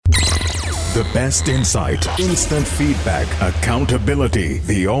The best insight, instant feedback, accountability.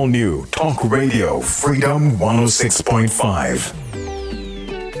 The all-new Talk Radio Freedom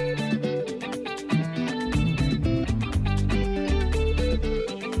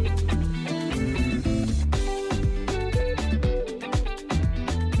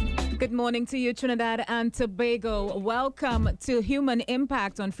Good morning to you, Trinidad and Tobago. Welcome to Human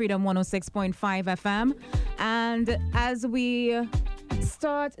Impact on Freedom 106.5 FM. And as we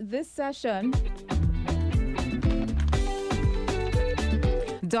start this session,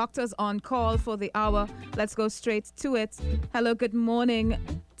 doctors on call for the hour. Let's go straight to it. Hello, good morning,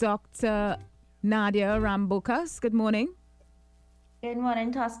 Dr. Nadia Rambukas. Good morning. Good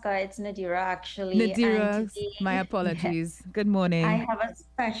morning, Tosca. It's Nadira, actually. Nadira, my apologies. Good morning. I have a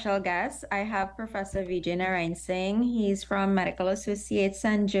special guest. I have Professor Vijay Narayan Singh. He's from Medical Associates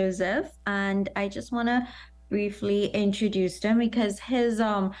St. Joseph. And I just want to briefly introduce him because his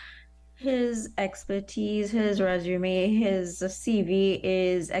expertise, his resume, his CV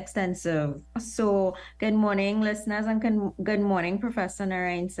is extensive. So good morning, listeners, and good morning, Professor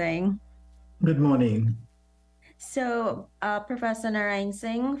Narayan Singh. Good morning. So, Professor Narayan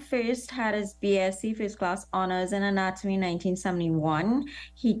Singh first had his BSc First Class Honors in Anatomy in 1971.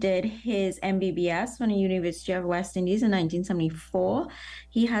 He did his MBBS from the University of West Indies in 1974.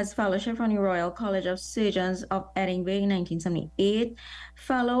 He has fellowship from the Royal College of Surgeons of Edinburgh in 1978,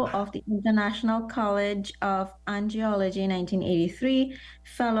 Fellow of the International College of Angiology in 1983,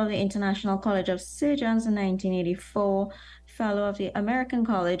 Fellow of the International College of Surgeons in 1984, Fellow of the American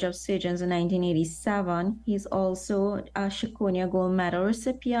College of Surgeons in 1987. He's also a Shikonia Gold Medal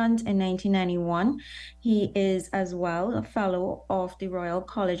recipient in 1991. He is as well a Fellow of the Royal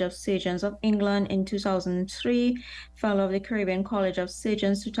College of Surgeons of England in 2003, Fellow of the Caribbean College of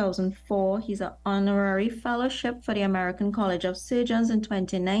Surgeons 2004. He's an honorary fellowship for the American College of Surgeons in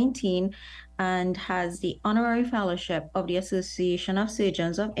 2019 and has the honorary fellowship of the Association of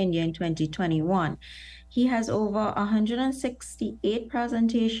Surgeons of India in 2021. He has over 168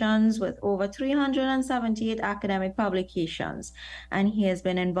 presentations with over 378 academic publications, and he has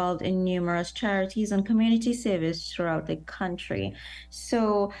been involved in numerous charities and community service throughout the country.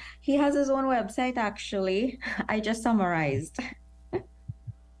 So he has his own website, actually. I just summarized.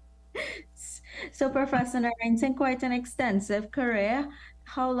 So Professor Narayan Singh, quite an extensive career.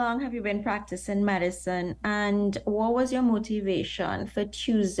 How long have you been practicing medicine, and what was your motivation for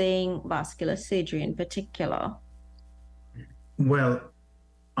choosing vascular surgery in particular? Well,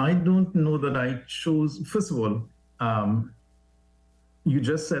 I don't know that I chose. First of all, you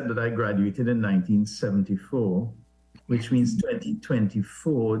just said that I graduated in 1974, which means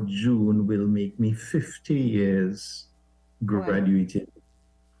 2024 June will make me 50 years graduated.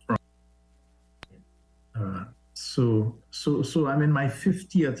 So I'm in my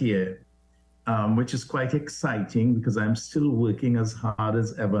 50th year, which is quite exciting because I'm still working as hard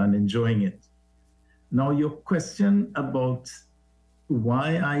as ever and enjoying it. Now, your question about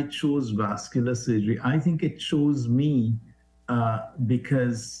why I chose vascular surgery, I think it chose me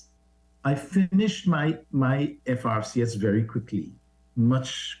because I finished my FRCS very quickly,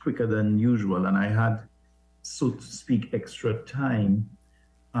 much quicker than usual, and I had, so to speak, extra time.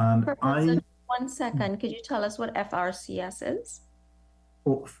 And One second, could you tell us what FRCS is?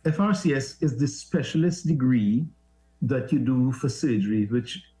 Oh, FRCS is the specialist degree that you do for surgery,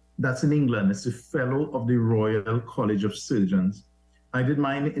 that's in England. It's a Fellow of the Royal College of Surgeons. I did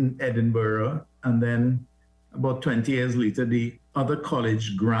mine in Edinburgh, and then about 20 years later, the other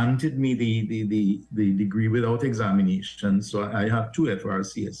college granted me the degree without examination. So I have two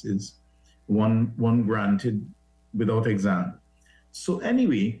FRCSs, one granted without exam. So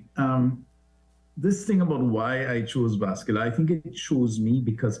anyway, this thing about why I chose vascular, I think it chose me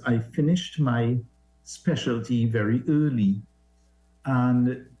because I finished my specialty very early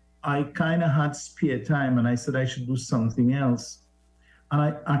and I kind of had spare time and I said I should do something else. And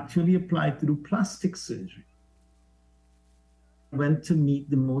I actually applied to do plastic surgery. I went to meet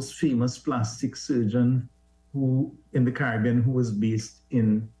the most famous plastic surgeon in the Caribbean who was based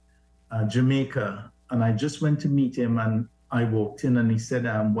in Jamaica. And I just went to meet him and I walked in and he said,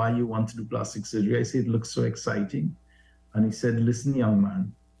 why you want to do plastic surgery? I said, it looks so exciting. And he said, listen, young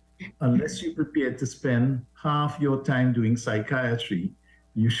man, unless you're prepared to spend half your time doing psychiatry,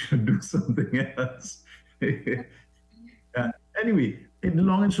 you should do something else. Anyway, in the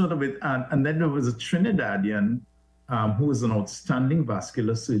long and short of it, and then there was a Trinidadian who was an outstanding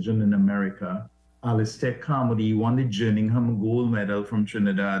vascular surgeon in America, Alistair Carmody. He won the Jerningham Gold Medal from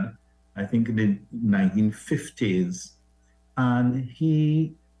Trinidad, I think in the 1950s. And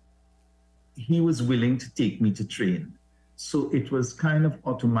he was willing to take me to train. So it was kind of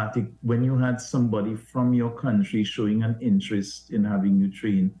automatic when you had somebody from your country showing an interest in having you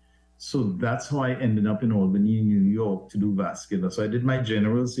train. So that's how I ended up in Albany, New York to do vascular. So I did my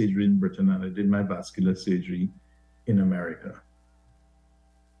general surgery in Britain and I did my vascular surgery in America.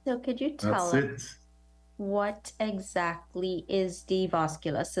 So could you tell us what exactly is the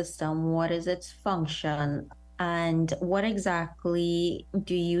vascular system? What is its function? And what exactly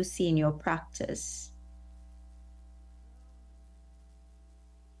do you see in your practice?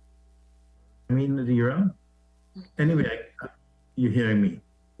 I mean, Nadira. Anyway, you're hearing me?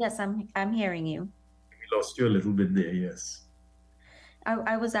 Yes, I'm hearing you. We lost you a little bit there, yes.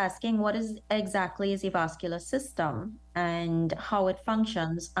 I was asking what exactly is the vascular system and how it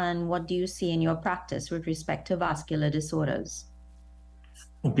functions, and what do you see in your practice with respect to vascular disorders?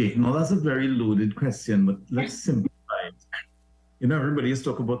 Okay, now that's a very loaded question, but let's simplify it. You know, everybody is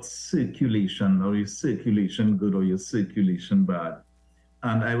talking about circulation, or your circulation good or your circulation bad.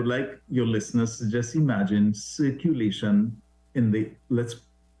 And I would like your listeners to just imagine circulation in the, let's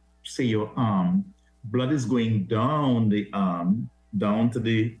say your arm. Blood is going down the arm, down to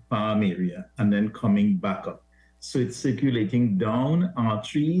the palm area, and then coming back up. So it's circulating down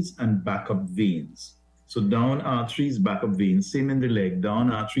arteries and back up veins. So down arteries, back up veins. Same in the leg,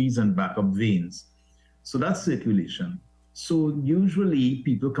 down arteries and back up veins. So that's circulation. So usually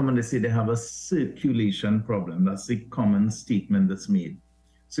people come and they say they have a circulation problem. That's the common statement that's made.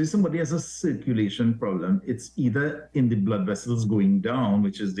 So if somebody has a circulation problem, it's either in the blood vessels going down,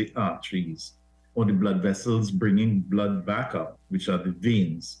 which is the arteries, or the blood vessels bringing blood back up, which are the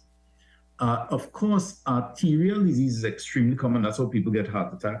veins. Of course, arterial disease is extremely common. That's how people get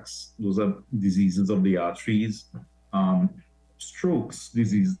heart attacks. Those are diseases of the arteries. Strokes,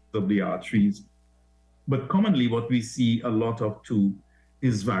 disease of the arteries. But commonly what we see a lot of too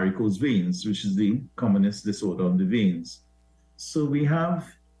is varicose veins, which is the commonest disorder of the veins. So we have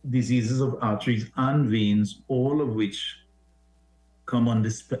diseases of arteries and veins, all of which come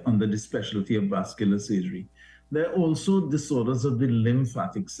under the specialty of vascular surgery. There are also disorders of the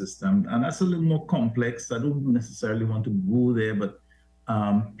lymphatic system, and that's a little more complex. I don't necessarily want to go there, but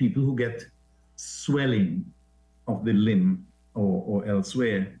people who get swelling of the limb or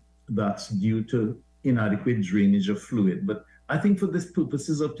elsewhere, that's due to inadequate drainage of fluid. But I think for the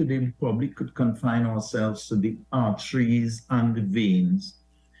purposes of today, we probably could confine ourselves to the arteries and the veins.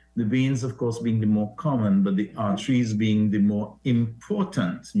 The veins, of course, being the more common, but the arteries being the more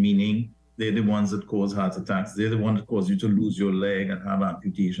important, meaning they're the ones that cause heart attacks. They're the ones that cause you to lose your leg and have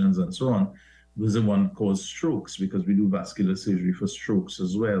amputations and so on. Those are the ones that cause strokes, because we do vascular surgery for strokes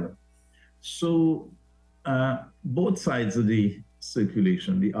as well. So both sides of the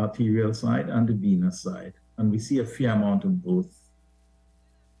circulation, the arterial side and the venous side, and we see a fair amount of both.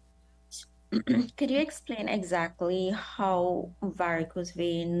 Could you explain exactly how varicose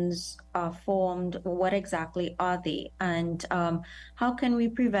veins are formed? What exactly are they? And how can we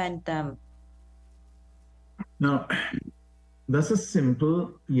prevent them? Now, that's a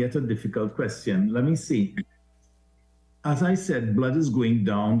simple yet a difficult question. Let me see. As I said, blood is going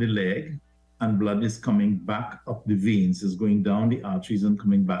down the leg and blood is coming back up the veins. It's going down the arteries and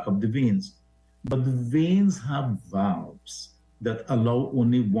coming back up the veins. But the veins have valves that allow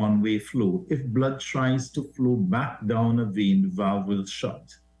only one-way flow. If blood tries to flow back down a vein, the valve will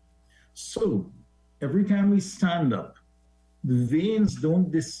shut. So every time we stand up, the veins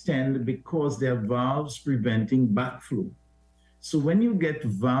don't distend because there are valves preventing backflow. So when you get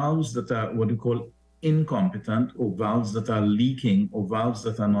valves that are what you call incompetent, or valves that are leaking, or valves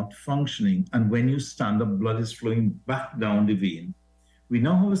that are not functioning, and when you stand up, blood is flowing back down the vein, we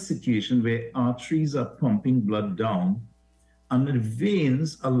now have a situation where arteries are pumping blood down and the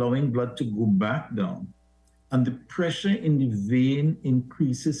veins allowing blood to go back down. And the pressure in the vein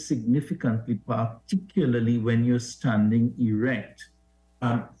increases significantly, particularly when you're standing erect.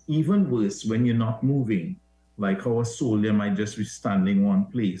 And even worse, when you're not moving, like how a soldier might just be standing one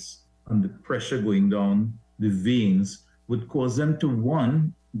place, and the pressure going down the veins would cause them to,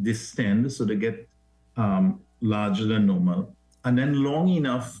 one, distend, so they get larger than normal. And then long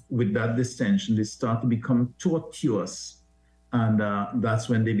enough with that distension, they start to become tortuous. And that's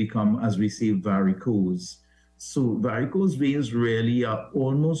when they become, as we say, varicose. So varicose veins really are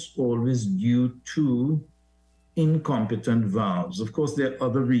almost always due to incompetent valves. Of course, there are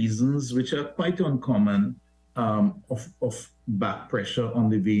other reasons which are quite uncommon of back pressure on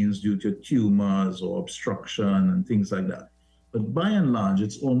the veins due to tumors or obstruction and things like that. But by and large,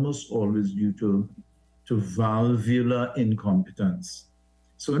 it's almost always due to valvular incompetence.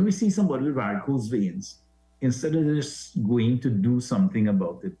 So when we see somebody with varicose veins, instead of just going to do something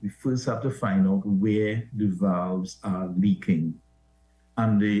about it, we first have to find out where the valves are leaking.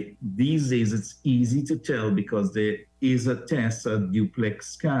 And these days, it's easy to tell because there is a test, a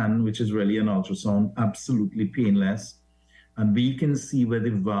duplex scan, which is really an ultrasound, absolutely painless. And we can see where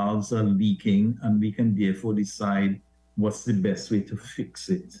the valves are leaking, and we can therefore decide what's the best way to fix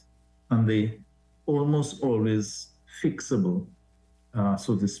it. And they almost always fixable,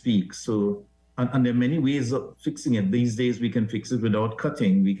 so to speak. So, and there are many ways of fixing it. These days, we can fix it without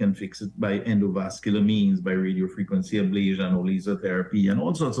cutting. We can fix it by endovascular means, by radiofrequency ablation or laser therapy, and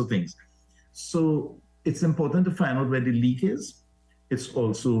all sorts of things. So it's important to find out where the leak is. It's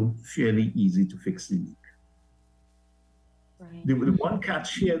also fairly easy to fix the leak. Right. The one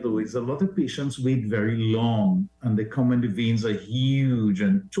catch here, though, is a lot of patients wait very long, and they come when the veins are huge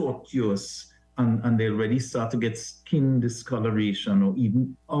and tortuous, and they already start to get skin discoloration or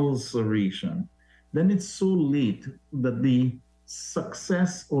even ulceration. Then it's so late that the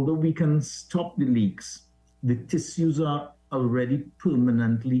success, although we can stop the leaks, the tissues are already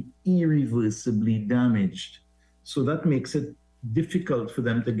permanently, irreversibly damaged. So that makes it difficult for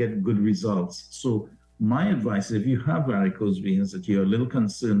them to get good results. So my advice is, if you have varicose veins that you're a little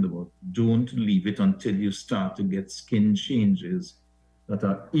concerned about, don't leave it until you start to get skin changes that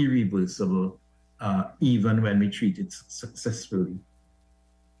are irreversible, even when we treat it successfully.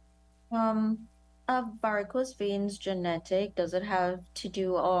 Are varicose veins genetic? Does it have to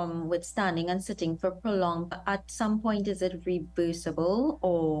do with standing and sitting for prolonged? At some point, is it reversible,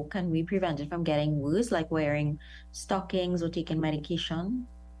 or can we prevent it from getting worse, like wearing stockings or taking medication?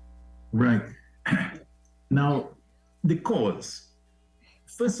 Right. Now, the cause.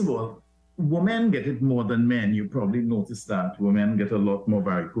 First of all, women get it more than men. You probably noticed that. Women get a lot more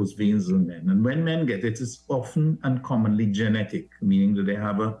varicose veins than men. And when men get it, it's often and commonly genetic, meaning that they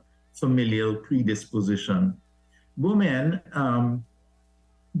have a familial predisposition. Women,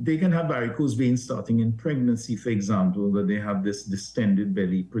 they can have varicose veins starting in pregnancy, for example, that they have this distended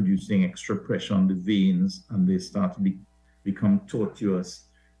belly producing extra pressure on the veins, and they start to become tortuous.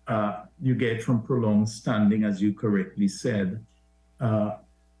 You get from prolonged standing, as you correctly said.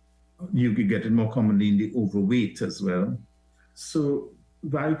 You could get it more commonly in the overweight as well. So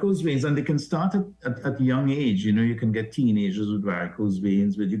varicose veins, and they can start at young age. You know, you can get teenagers with varicose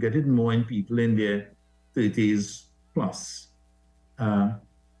veins, but you get it more in people in their 30s plus.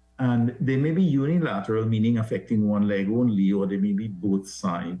 And they may be unilateral, meaning affecting one leg only, or they may be both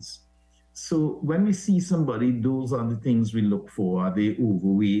sides. So when we see somebody, those are the things we look for. Are they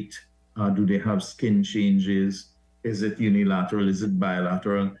overweight? Do they have skin changes? Is it unilateral? Is it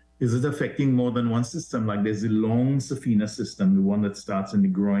bilateral? Is it affecting more than one system? Like there's the long saphenous system, the one that starts in the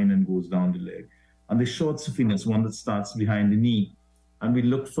groin and goes down the leg. And the short saphenous one that starts behind the knee. And we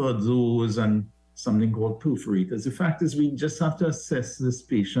look for those and something called perforators. The fact is, we just have to assess this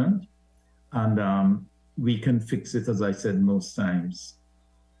patient, and we can fix it, as I said, most times.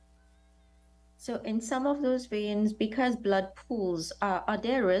 So in some of those veins, because blood pools, are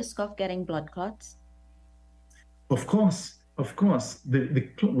there risk of getting blood clots? Of course. The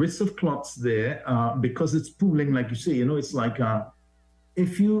risk of clots there, because it's pooling, like you say, you know, it's like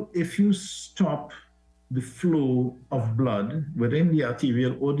if you stop the flow of blood within the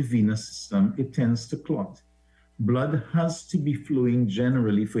arterial or the venous system, it tends to clot. Blood has to be flowing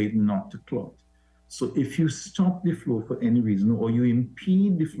generally for it not to clot. So if you stop the flow for any reason, or you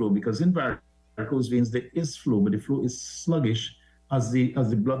impede the flow, because in varicose veins there is flow, but the flow is sluggish as the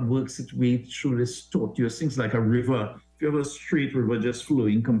blood works its way through this tortuous things, like a river. If you have a straight river just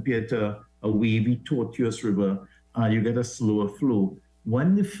flowing compared to a wavy, tortuous river, you get a slower flow.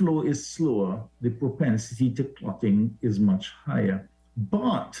 When the flow is slower, the propensity to clotting is much higher.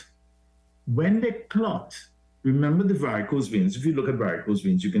 But when they clot, remember the varicose veins. If you look at varicose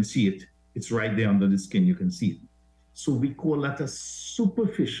veins, you can see it. It's right there under the skin, you can see it. So we call that a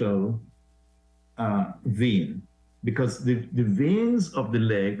superficial vein, because the veins of the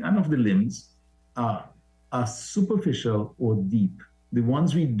leg and of the limbs are superficial or deep. The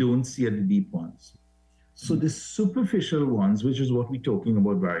ones we don't see are the deep ones. So the superficial ones, which is what we're talking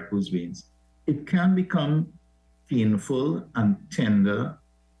about, varicose veins, it can become painful and tender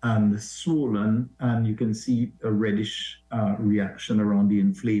and swollen, and you can see a reddish reaction around the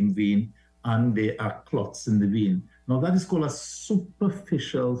inflamed vein, and there are clots in the vein. Now that is called a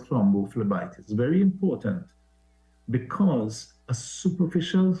superficial thrombophlebitis. Very important, because a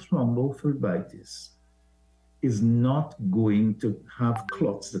superficial thrombophlebitis is not going to have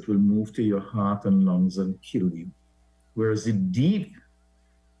clots that will move to your heart and lungs and kill you. Whereas the deep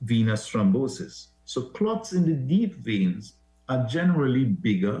venous thrombosis, so clots in the deep veins are generally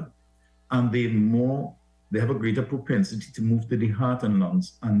bigger, and they're more they have a greater propensity to move to the heart and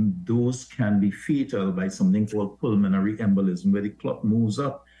lungs, and those can be fatal by something called pulmonary embolism, where the clot moves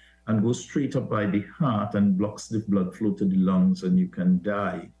up and goes straight up by the heart and blocks the blood flow to the lungs, and you can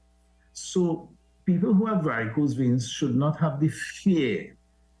die. So people who have varicose veins should not have the fear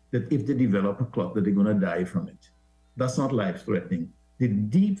that if they develop a clot that they're going to die from it. That's not life-threatening. The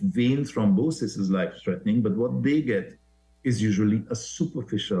deep vein thrombosis is life-threatening, but what they get is usually a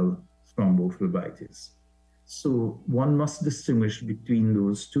superficial thrombophlebitis. So one must distinguish between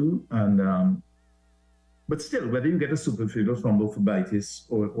those two, and but still, whether you get a superficial thrombophlebitis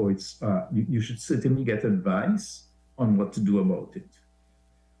or it's, you should certainly get advice on what to do about it.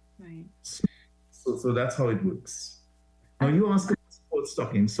 Right. So that's how it works. Now you ask about support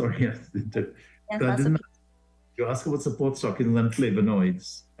stockings. Sorry, you ask about support stockings and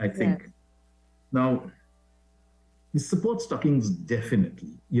flavonoids, I think. Yes. Now, the support stockings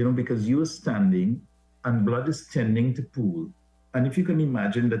definitely, because you are standing and blood is tending to pool. And if you can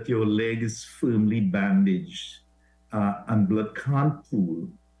imagine that your leg is firmly bandaged and blood can't pool,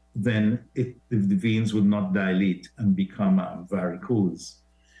 then the veins would not dilate and become varicose.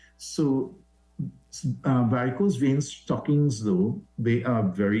 So varicose vein stockings, though, they are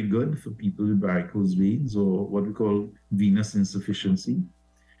very good for people with varicose veins or what we call venous insufficiency.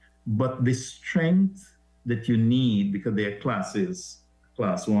 But the strength that you need, because there are classes,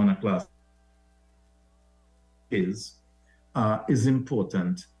 class 1 and class is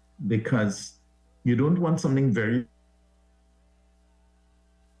important, because you don't want something very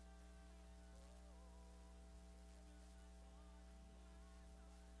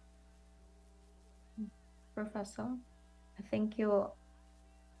Professor, I think your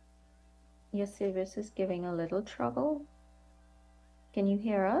service is giving a little trouble. Can you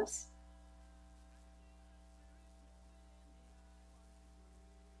hear us?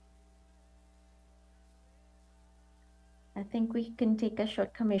 I think we can take a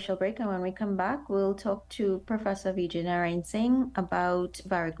short commercial break, and when we come back, we'll talk to Professor Vijay Narayan Singh about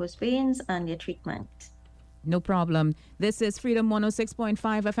varicose veins and their treatment. No problem. This is Freedom 106.5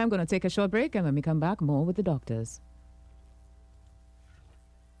 FM. Going to take a short break, and when we come back, more with the doctors.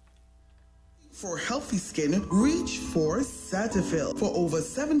 For healthy skin, reach for Cetaphil. For over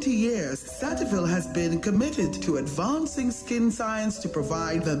 70 years, Cetaphil has been committed to advancing skin science to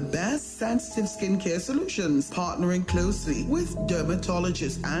provide the best sensitive skincare solutions, partnering closely with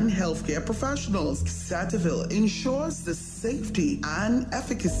dermatologists and healthcare professionals. Cetaphil ensures the safety and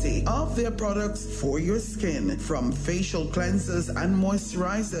efficacy of their products for your skin, from facial cleansers and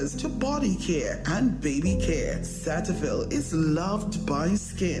moisturizers to body care and baby care. Cetaphil is loved by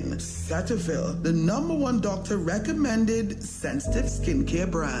skin. Cetaphil, the #1 doctor recommended sensitive skincare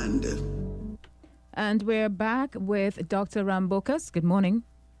brand. And we're back with Dr. Rambokas. Good morning.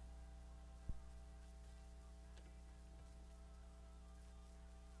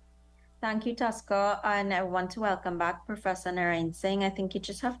 Thank you, Taska. And I want to welcome back Professor Narayan Singh. I think you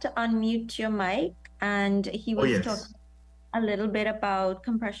just have to unmute your mic. And he was talking a little bit about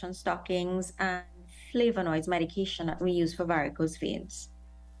compression stockings and flavonoids medication that we use for varicose veins.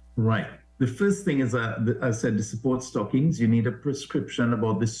 Right. The first thing is, I said, the support stockings. You need a prescription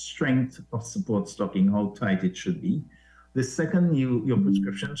about the strength of support stocking, how tight it should be. The second, your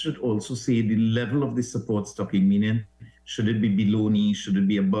prescription should also say the level of the support stocking, meaning should it be below knee, should it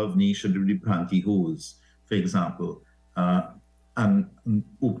be above knee, should it be pantyhose, for example, and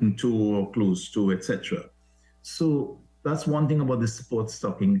open toe or closed toe, etc. So that's one thing about the support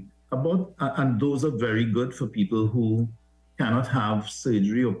stocking. And those are very good for people who cannot have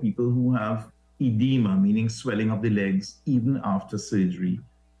surgery or people who have edema, meaning swelling of the legs, even after surgery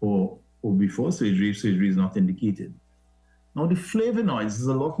or before surgery if surgery is not indicated. Now, the flavonoids is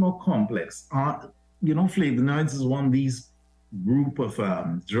a lot more complex. Flavonoids is one of these group of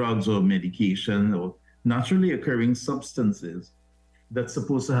drugs or medication or naturally occurring substances that's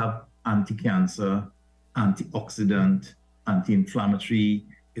supposed to have anti-cancer, antioxidant, anti-inflammatory.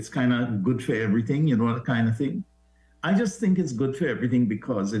 It's kind of good for everything, that kind of thing. I just think it's good for everything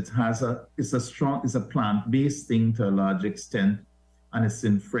because it's a plant-based thing to a large extent, and it's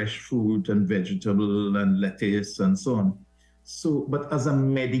in fresh fruit and vegetable and lettuce and so on. So, but as a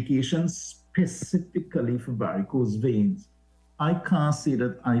medication specifically for varicose veins, I can't say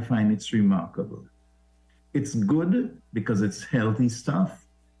that I find it's remarkable. It's good because it's healthy stuff,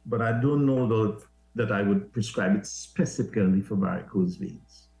 but I don't know that I would prescribe it specifically for varicose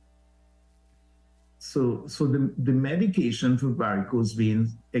veins. So the medication for varicose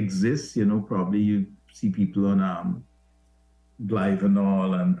veins exists. Probably you see people on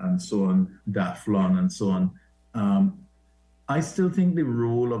Glyvenol and so on, Daflon and so on. I still think the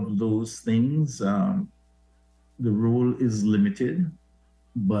role of those things the role is limited,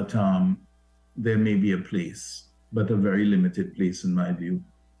 but there may be a place, but a very limited place in my view.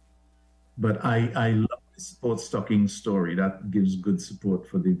 But I love the support stocking story. That gives good support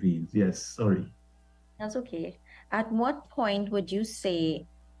for the veins. Yes, sorry. That's okay. At what point would you say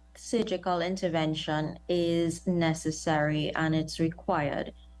surgical intervention is necessary and it's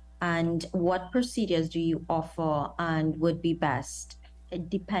required? And what procedures do you offer and would be best?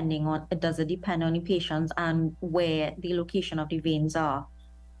 Depending on, does it depend on the patients and where the location of the veins are?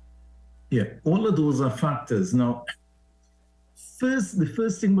 Yeah, all of those are factors. Now, the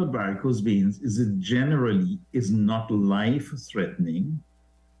first thing about varicose veins is it generally is not life-threatening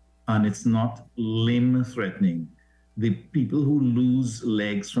and it's not limb-threatening. The people who lose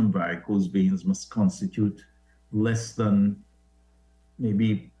legs from varicose veins must constitute less than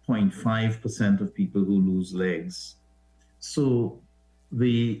maybe 0.5% of people who lose legs. So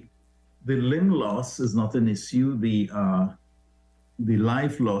the limb loss is not an issue. The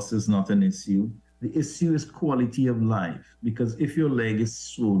life loss is not an issue. The issue is quality of life, because if your leg is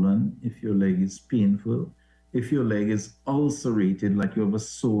swollen, if your leg is painful, if your leg is ulcerated, like you have a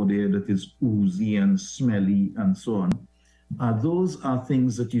sore there that is oozy and smelly and so on, those are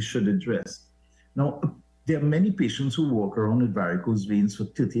things that you should address. Now, there are many patients who walk around with varicose veins for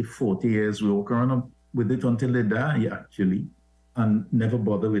 30, 40 years, walk around with it until they die, actually, and never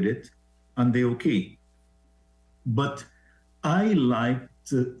bother with it, and they're okay. But I like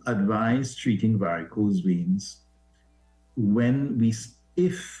to advise treating varicose veins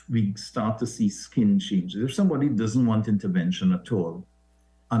if we start to see skin changes. If somebody doesn't want intervention at all,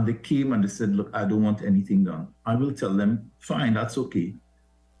 and they came and they said, look, I don't want anything done, I will tell them, fine, that's okay.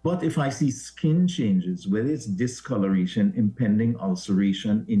 But if I see skin changes, whether it's discoloration, impending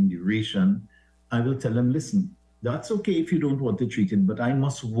ulceration, induration, I will tell them, listen, that's okay if you don't want to treat it, but I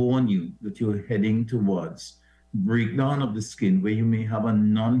must warn you that you're heading towards breakdown of the skin where you may have a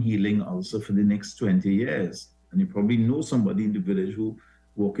non-healing ulcer for the next 20 years. And you probably know somebody in the village who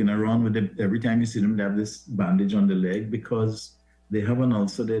walking around with them, every time you see them, they have this bandage on the leg because they have an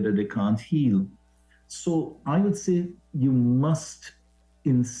ulcer there that they can't heal. So I would say you must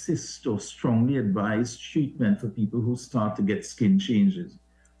insist or strongly advise treatment for people who start to get skin changes.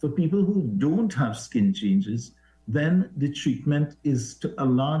 For people who don't have skin changes, then the treatment is to a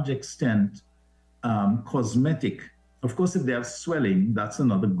large extent cosmetic. Of course, if they have swelling, that's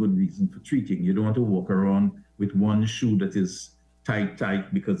another good reason for treating. You don't want to walk around with one shoe that is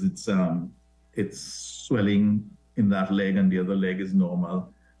tight because it's swelling in that leg and the other leg is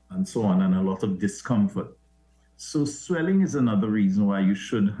normal and so on, and a lot of discomfort. So swelling is another reason why you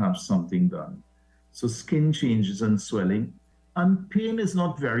should have something done. So skin changes and swelling. And pain is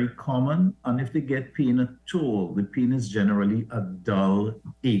not very common. And if they get pain at all, the pain is generally a dull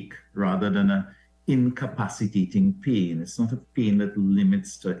ache rather than an incapacitating pain. It's not a pain that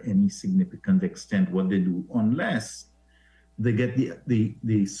limits to any significant extent what they do, unless they get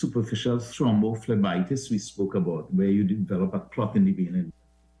the superficial thrombophlebitis we spoke about, where you develop a clot in the vein and it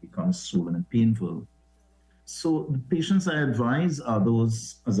becomes swollen and painful. So the patients I advise are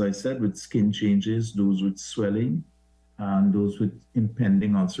those, as I said, with skin changes, those with swelling, and those with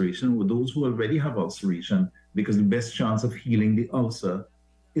impending ulceration, or those who already have ulceration, because the best chance of healing the ulcer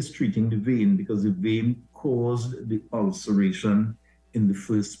is treating the vein, because the vein caused the ulceration in the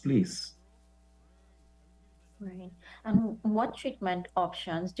first place. Right. And what treatment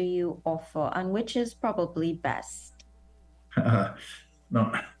options do you offer, and which is probably best?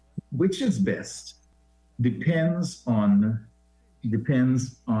 Now, which is best depends on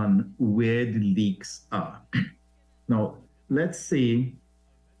where the leaks are. Now, let's go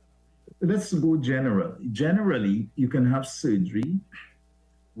general. Generally, you can have surgery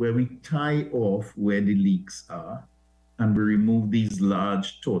where we tie off where the leaks are and we remove these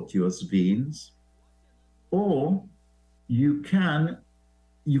large tortuous veins. Or you can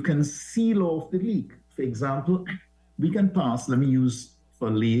seal off the leak. For example, we can pass, let me use for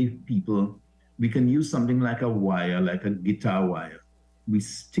lay people, we can use something like a wire, like a guitar wire. We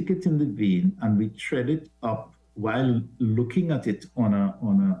stick it in the vein and we thread it up while looking at it on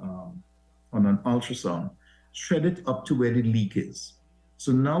an ultrasound, thread it up to where the leak is.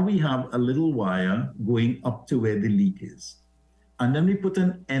 So now we have a little wire going up to where the leak is. And then we put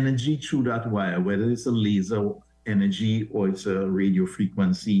an energy through that wire, whether it's a laser energy or it's a radio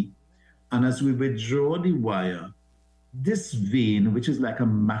frequency. And as we withdraw the wire, this vein, which is like a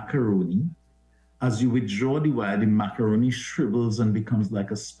macaroni, as you withdraw the wire, the macaroni shrivels and becomes like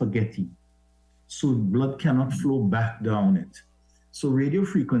a spaghetti. So blood cannot flow back down it. So radio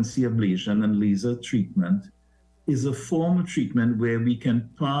frequency ablation and laser treatment is a form of treatment where we can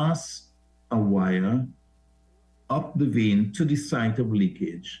pass a wire up the vein to the site of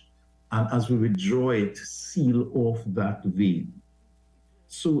leakage. And as we withdraw it, seal off that vein.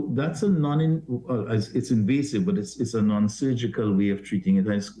 So that's it's invasive, but it's a non-surgical way of treating it.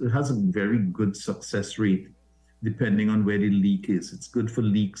 It has a very good success rate depending on where the leak is. It's good for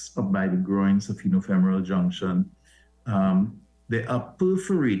leaks up by the groin, saphenofemoral junction. There are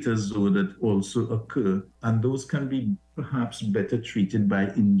perforators, though, that also occur, and those can be perhaps better treated by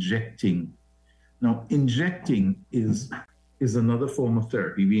injecting. Now, injecting is another form of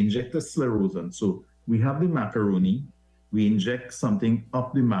therapy. We inject a sclerosant. So we have the macaroni, we inject something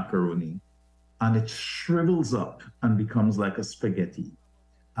up the macaroni, and it shrivels up and becomes like a spaghetti.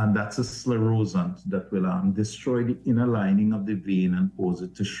 And that's a sclerosant that will destroy the inner lining of the vein and cause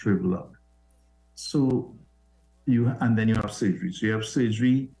it to shrivel up. So and then you have surgery. So you have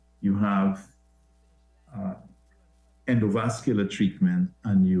surgery, you have endovascular treatment,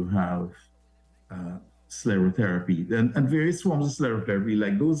 and you have sclerotherapy. And various forms of sclerotherapy,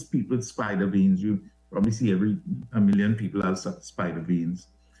 like those people with spider veins, you probably see a million people have spider veins.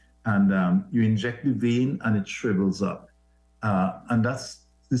 And you inject the vein and it shrivels up. And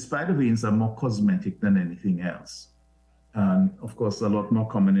the spider veins are more cosmetic than anything else. And of course, a lot more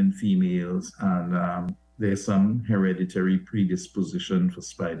common in females, and there's some hereditary predisposition for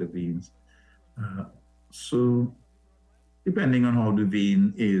spider veins. So depending on how the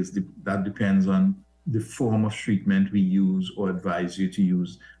vein is, that depends on the form of treatment we use or advise you to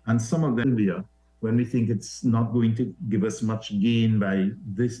use. And some of them, when we think it's not going to give us much gain by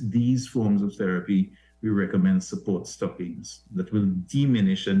these forms of therapy, we recommend support stockings that will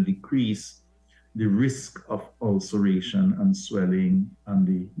diminish and decrease the risk of ulceration and swelling and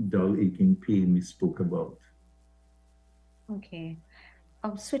the dull aching pain we spoke about. Okay.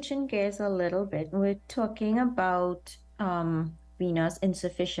 Switching gears a little bit, we're talking about venous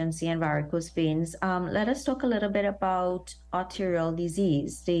insufficiency and varicose veins. Let us talk a little bit about arterial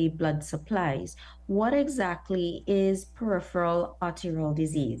disease, the blood supplies. What exactly is peripheral arterial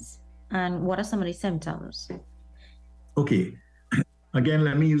disease? And what are some of the symptoms? Okay. Again,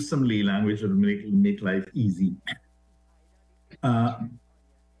 let me use some lay language that will make life easy.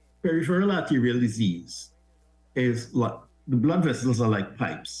 Peripheral arterial disease is like the blood vessels are like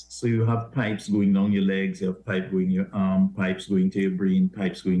pipes. So you have pipes going down your legs, you have pipe going to your arm, pipes going to your brain,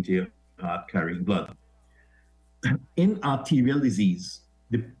 pipes going to your heart carrying blood. In arterial disease,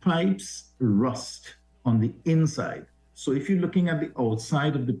 the pipes rust on the inside. So if you're looking at the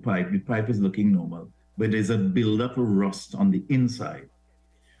outside of the pipe is looking normal, but there's a buildup of rust on the inside.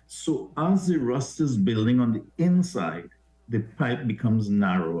 So as the rust is building on the inside, the pipe becomes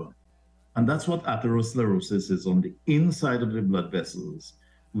narrower. And that's what atherosclerosis is. On the inside of the blood vessels,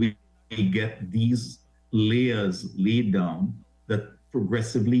 we get these layers laid down that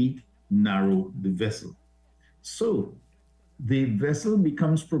progressively narrow the vessel. So the vessel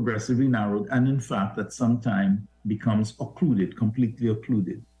becomes progressively narrowed, and in fact, at some time becomes occluded, completely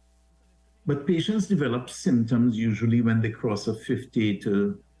occluded. But patients develop symptoms usually when they cross a 50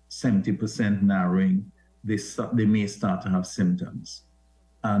 to 70% narrowing. They may start to have symptoms.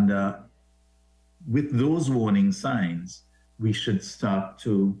 And with those warning signs, we should start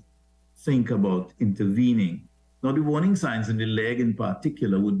to think about intervening. Now, the warning signs in the leg in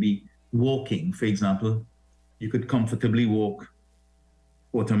particular would be walking. For example, you could comfortably walk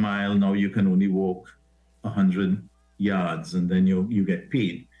quarter mile. Now you can only walk 100 yards, and then you get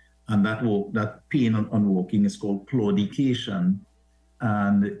pain. And that pain on walking is called claudication.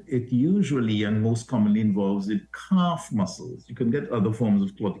 And it usually and most commonly involves the calf muscles. You can get other forms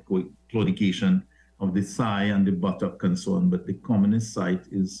of claudication of the thigh and the buttock and so on, but the commonest site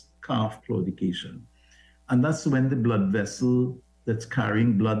is calf claudication. And that's when the blood vessel that's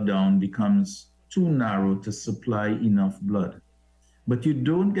carrying blood down becomes too narrow to supply enough blood. But you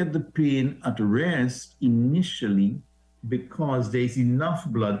don't get the pain at rest initially because there's enough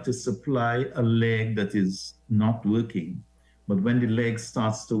blood to supply a leg that is not working. But when the leg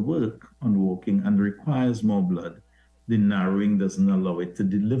starts to work on walking and requires more blood, the narrowing doesn't allow it to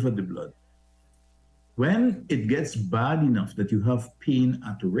deliver the blood. When it gets bad enough that you have pain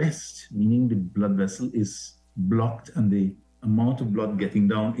at rest, meaning the blood vessel is blocked and the amount of blood getting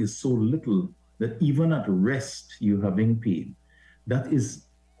down is so little that even at rest you're having pain, that is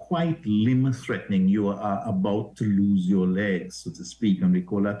quite limb-threatening. You are about to lose your legs, so to speak, and we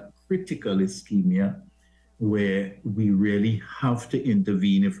call that critical ischemia, where we really have to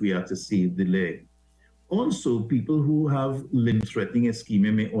intervene if we are to save the leg. Also, people who have limb-threatening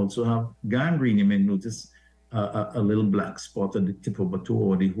ischemia may also have gangrene. You may notice a little black spot at the tip of a toe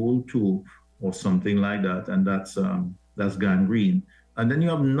or the whole toe or something like that, and that's gangrene. And then you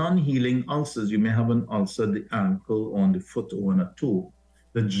have non-healing ulcers. You may have an ulcer at the ankle, on the foot, or on a toe.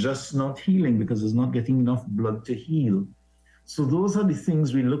 They're just not healing because it's not getting enough blood to heal. So those are the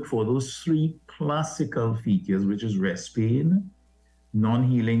things we look for, those three classical features, which is rest pain,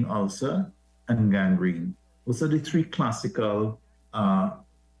 non-healing ulcer, and gangrene. Those are the three classical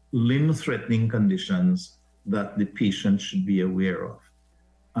limb-threatening conditions that the patient should be aware of.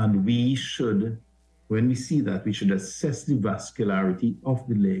 And we should, when we see that, we should assess the vascularity of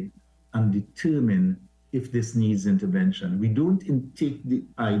the leg and determine if this needs intervention. We don't take the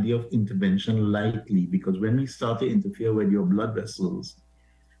idea of intervention lightly, because when we start to interfere with your blood vessels,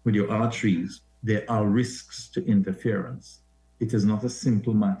 with your arteries, there are risks to interference. It is not a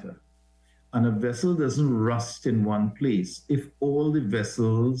simple matter. And a vessel doesn't rust in one place. If all the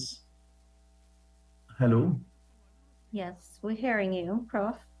vessels... Hello? Yes, we're hearing you,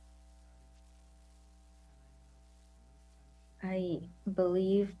 Prof. I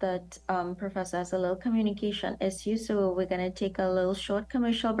believe that Professor has a little communication issue, so we're going to take a little short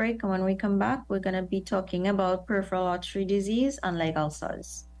commercial break. And when we come back, we're going to be talking about peripheral artery disease and leg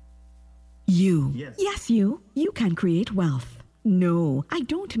ulcers. Yes, you can create wealth. No, I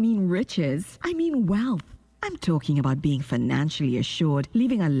don't mean riches. I mean wealth. I'm talking about being financially assured,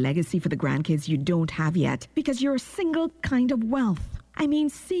 leaving a legacy for the grandkids you don't have yet, because you're a single kind of wealth. I mean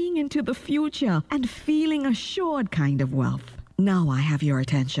seeing into the future and feeling assured kind of wealth. Now I have your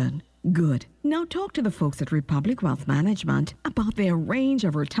attention. Good. Now talk to the folks at Republic Wealth Management about their range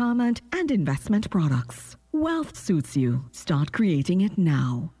of retirement and investment products. Wealth suits you. Start creating it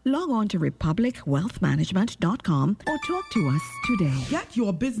now. Log on to republicwealthmanagement.com or talk to us today. Get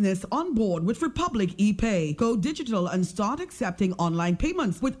your business on board with Republic ePay. Go digital and start accepting online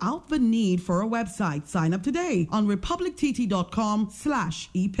payments without the need for a website. Sign up today on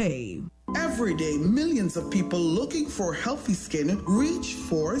republictt.com/ePay. Every day, millions of people looking for healthy skin reach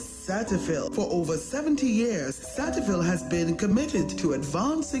for Cetaphil. For over 70 years, Cetaphil has been committed to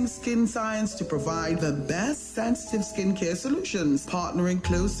advancing skin science to provide the best sensitive skincare solutions, partnering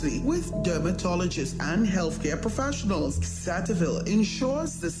closely with dermatologists and healthcare professionals. Cetaphil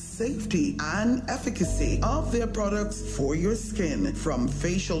ensures the safety and efficacy of their products for your skin, from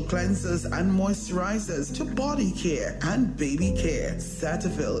facial cleansers and moisturizers to body care and baby care.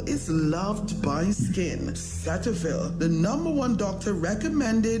 Cetaphil is loved by skin. Cetaphil, the #1 doctor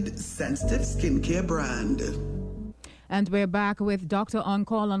recommended sensitive skincare brand. And we're back with Dr. On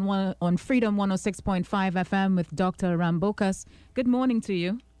Call on Freedom 106.5 FM with Dr. Rambokas. Good morning to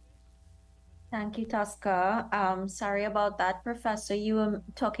you. Thank you, Tosca. Sorry about that, Professor. You were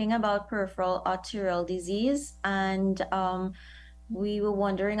talking about peripheral arterial disease, and we were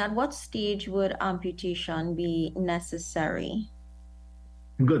wondering at what stage would amputation be necessary?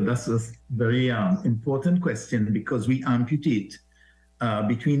 Good. That's a very important question, because we amputate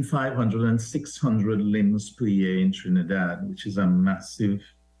between 500 and 600 limbs per year in Trinidad, which is a massive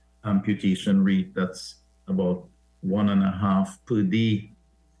amputation rate. That's about 1.5 per day.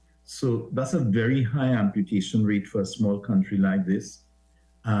 So that's a very high amputation rate for a small country like this.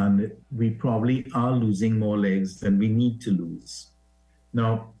 And we probably are losing more legs than we need to lose.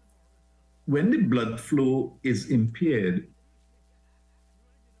 Now, when the blood flow is impaired,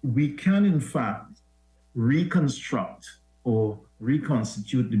 we can in fact reconstruct or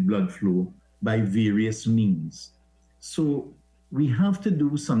reconstitute the blood flow by various means. So we have to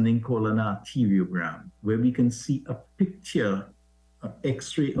do something called an arteriogram, where we can see a picture, an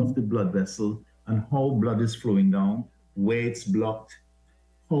X-ray of the blood vessel and how blood is flowing down, where it's blocked,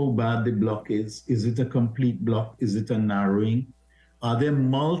 how bad the block is it a complete block, is it a narrowing, are there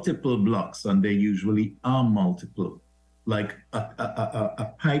multiple blocks, and there usually are multiple. Like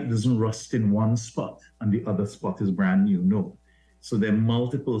a pipe doesn't rust in one spot and the other spot is brand new. No. So there are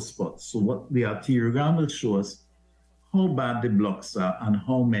multiple spots. So what the arteriogram will show us how bad the blocks are and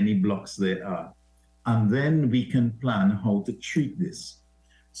how many blocks there are. And then we can plan how to treat this.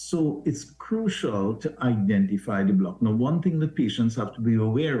 So it's crucial to identify the block. Now, one thing the patients have to be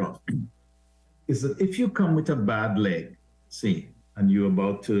aware of is that if you come with a bad leg, say, and you're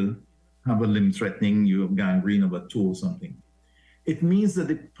about to have a limb threatening, you have gangrene of a toe or something, it means that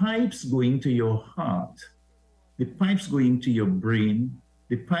the pipes going to your heart, the pipes going to your brain,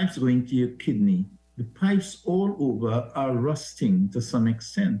 the pipes going to your kidney, the pipes all over are rusting to some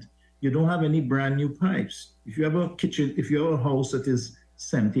extent. You don't have any brand new pipes. If you have a kitchen, if you have a house that is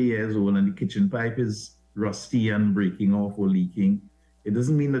 70 years old and the kitchen pipe is rusty and breaking off or leaking, it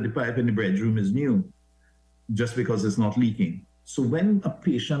doesn't mean that the pipe in the bedroom is new just because it's not leaking. So when a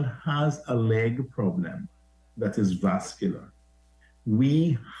patient has a leg problem that is vascular,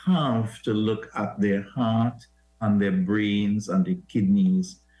 we have to look at their heart and their brains and their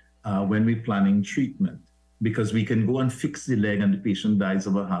kidneys when we're planning treatment. Because we can go and fix the leg and the patient dies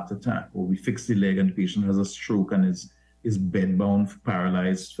of a heart attack, or we fix the leg and the patient has a stroke and is bedbound,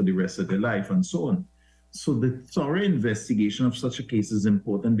 paralyzed for the rest of their life, and so on. So the thorough investigation of such a case is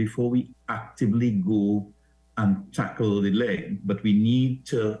important before we actively go and tackle the leg. But we need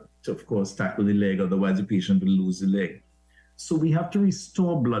to of course, tackle the leg, otherwise the patient will lose the leg. So we have to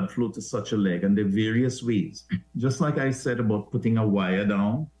restore blood flow to such a leg, and there are various ways. Just like I said about putting a wire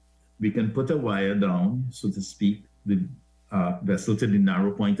down, we can put a wire down, so to speak, the vessel to the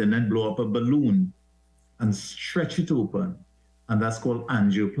narrow point, and then blow up a balloon and stretch it open. And that's called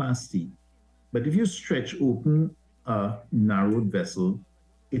angioplasty. But if you stretch open a narrowed vessel,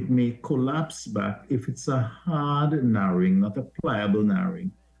 it may collapse back if it's a hard narrowing, not a pliable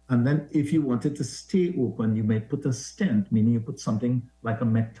narrowing. And then if you want it to stay open, you may put a stent, meaning you put something like a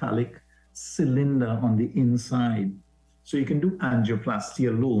metallic cylinder on the inside. So you can do angioplasty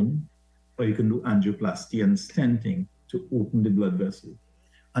alone, or you can do angioplasty and stenting to open the blood vessel.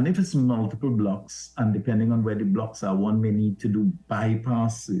 And if it's multiple blocks, and depending on where the blocks are, one may need to do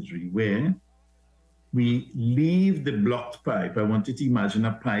bypass surgery, where we leave the blocked pipe. I want you to imagine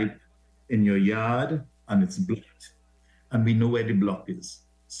a pipe in your yard and it's blocked, and we know where the block is.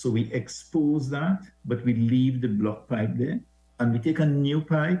 So we expose that, but we leave the block pipe there, and we take a new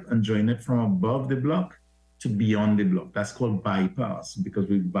pipe and join it from above the block to beyond the block. That's called bypass, because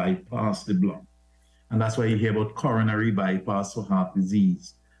we bypass the block. And that's why you hear about coronary bypass for heart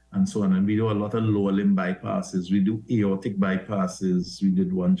disease and so on. And we do a lot of lower limb bypasses. We do aortic bypasses. We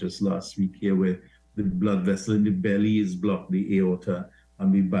did one just last week here where the blood vessel in the belly is blocked, the aorta,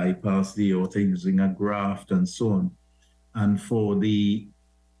 and we bypass the aorta using a graft and so on. And for the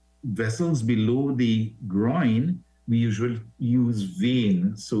vessels below the groin, we usually use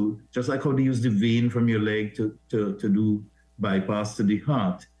vein. So just like how they use the vein from your leg to do bypass to the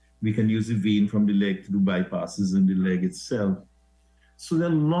heart, we can use the vein from the leg to do bypasses in the leg itself. So there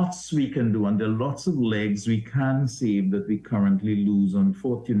are lots we can do, and there are lots of legs we can save that we currently lose,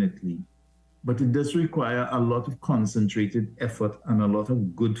 unfortunately. But it does require a lot of concentrated effort and a lot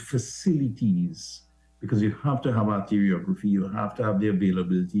of good facilities, because you have to have arteriography, you have to have the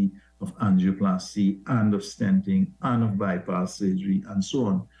availability of angioplasty and of stenting and of bypass surgery and so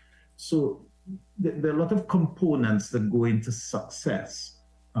on. So there are a lot of components that go into success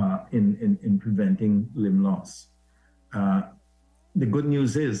in preventing limb loss. The good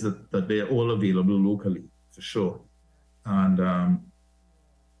news is that they're all available locally, for sure. And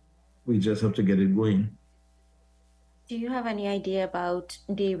we just have to get it going. Do you have any idea about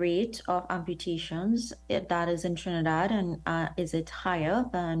the rate of amputations that is in Trinidad, and is it higher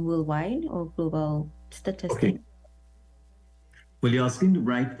than worldwide or global statistics? Okay. Well, you're asking the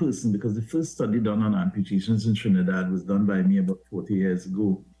right person, because the first study done on amputations in Trinidad was done by me about 40 years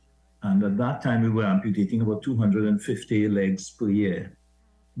ago. And at that time, we were amputating about 250 legs per year.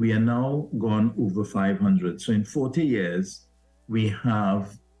 We are now gone over 500. So in 40 years, we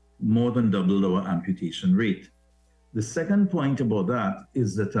have more than doubled our amputation rate. The second point about that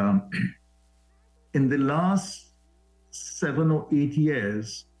is that in the last 7 or 8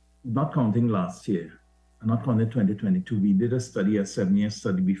 years, not counting last year, and not counting 2022, we did a study, a 7-year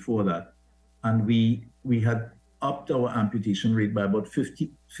study before that, and we had upped our amputation rate by about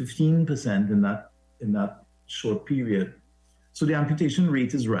 15% in that short period. So the amputation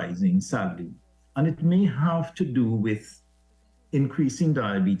rate is rising, sadly, and it may have to do with increasing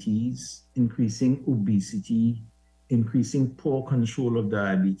diabetes, increasing obesity, increasing poor control of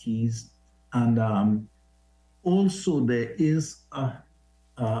diabetes, and also there is a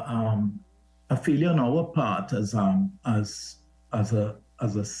failure on our part as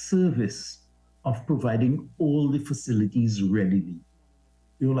a service of providing all the facilities readily.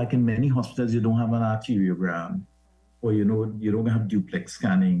 You know, like in many hospitals, you don't have an arteriogram, or you don't have duplex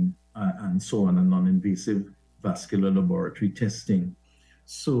scanning and so on, and non-invasive vascular laboratory testing.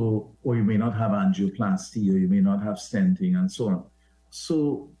 So, or you may not have angioplasty, or you may not have stenting and so on.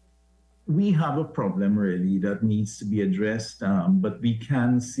 So we have a problem really that needs to be addressed, but we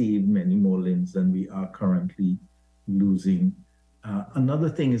can save many more limbs than we are currently losing. Another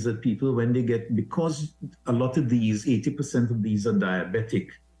thing is that people, when they get, because a lot of these, 80% of these are diabetic,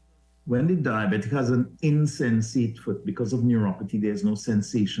 when the diabetic has an insensate foot, because of neuropathy, there's no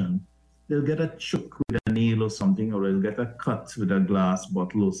sensation, they'll get a choke with a nail or something, or they'll get a cut with a glass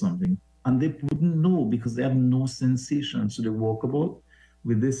bottle or something, and they wouldn't know because they have no sensation. So they walk about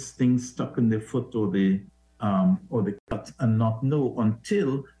with this thing stuck in their foot or the cut and not know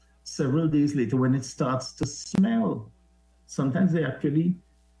until several days later when it starts to smell. Sometimes they actually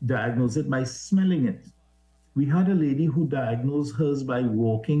diagnose it by smelling it. We had a lady who diagnosed hers by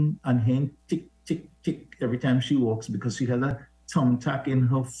walking and hearing tick, tick, tick every time she walks because she had a thumbtack in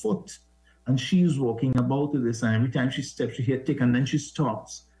her foot. And she's walking about with this, and every time she steps, she hears tick, and then she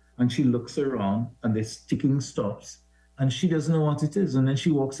stops and she looks around, and this ticking stops, and she doesn't know what it is. And then she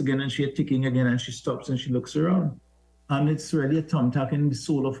walks again, and she hears ticking again, and she stops and she looks around. And it's really a thumbtack in the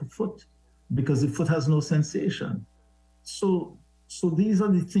sole of her foot because the foot has no sensation. So these are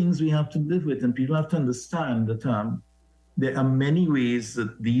the things we have to live with, and people have to understand that there are many ways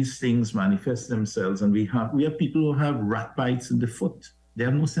that these things manifest themselves, and we have people who have rat bites in the foot. They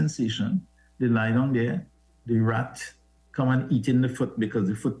have no sensation. They lie down there. The rat come and eat in the foot because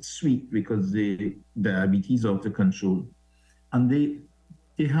the foot's sweet because the diabetes out of control, and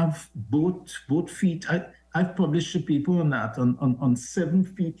they have both feet. I've published a paper on that on 7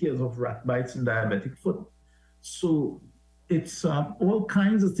 feet years of rat bites in diabetic foot. So it's all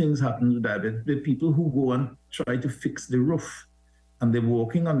kinds of things happen with diabetes. There are people who go and try to fix the roof, and they're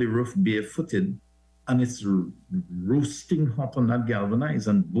walking on the roof barefooted, and it's roasting hot on that galvanized,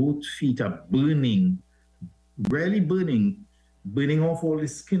 and both feet are burning, really burning off all the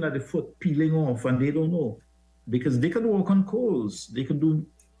skin of the foot, peeling off, and they don't know because they could walk on coals, they could do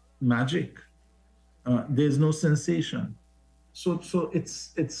magic. There's no sensation. So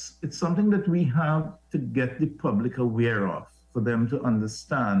it's something that we have to get the public aware of, for them to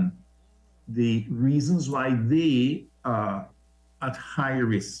understand the reasons why they are at high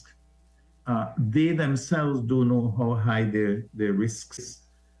risk. They themselves don't know how high their risks is,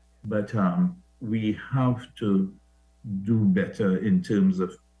 but we have to do better in terms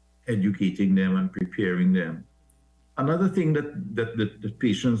of educating them and preparing them. Another thing that the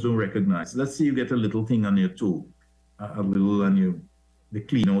patients don't recognize, let's say you get a little thing on your toe, and they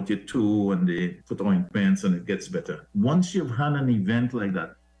clean out your toe and they put ointments and it gets better. Once you've had an event like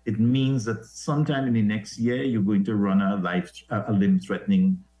that, it means that sometime in the next year, you're going to run a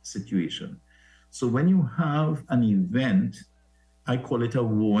limb-threatening situation. So when you have an event, I call it a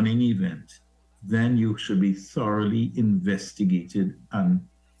warning event, then you should be thoroughly investigated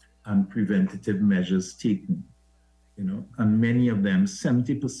and preventative measures taken. And many of them,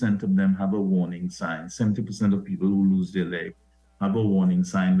 70% of them have a warning sign. 70% of people who lose their leg have a warning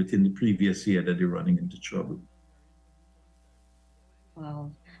sign within the previous year that they're running into trouble. Wow.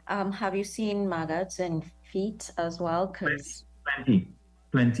 Have you seen maggots in feet as well? Plenty.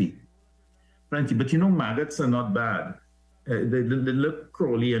 But maggots are not bad. They look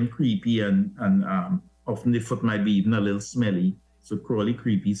crawly and creepy, and often the foot might be even a little smelly. So crawly,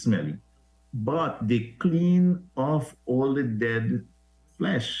 creepy, smelly. But they clean off all the dead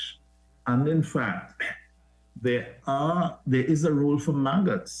flesh. And in fact, there is a role for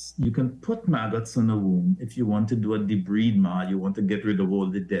maggots. You can put maggots on a wound if you want to do a debridement, you want to get rid of all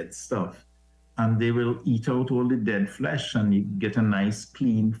the dead stuff. And they will eat out all the dead flesh, and you get a nice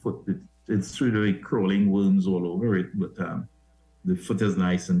clean foot. It's through the crawling worms all over it, but the foot is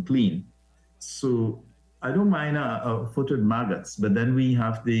nice and clean. So I don't mind a foot with maggots, but then we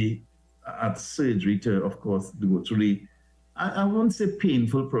have at surgery to, of course, to go through I won't say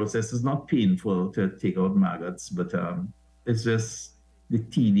painful process. It's not painful to take out maggots, but it's just the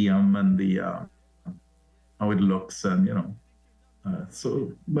tedium and the how it looks, and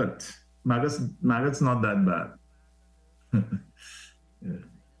but maggots not that bad. Yeah.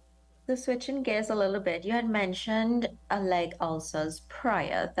 So switching gears a little bit, you had mentioned leg ulcers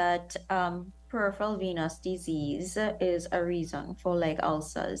prior, that peripheral venous disease is a reason for leg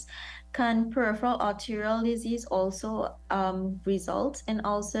ulcers. Can peripheral arterial disease also result in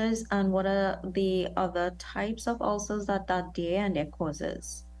ulcers, and what are the other types of ulcers that there and their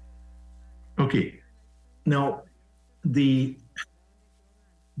causes? Okay, now the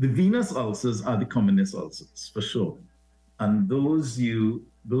venous ulcers are the commonest ulcers for sure, and those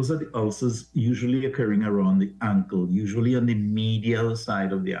are the ulcers usually occurring around the ankle, usually on the medial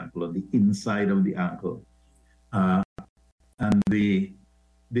side of the ankle, on the inside of the ankle, and the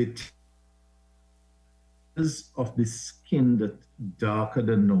of the skin that darker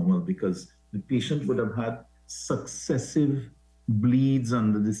than normal because the patient would have had successive bleeds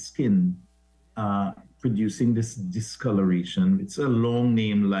under the skin, producing this discoloration. It's a long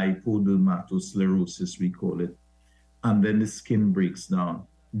name, lipodermatosclerosis, we call it. And then the skin breaks down.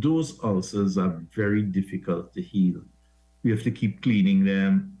 Those ulcers are very difficult to heal. We have to keep cleaning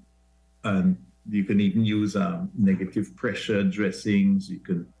them, and you can even use negative pressure dressings.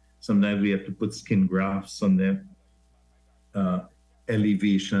 Sometimes we have to put skin grafts on them,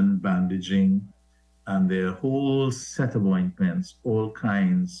 elevation, bandaging, and there are a whole set of ointments, all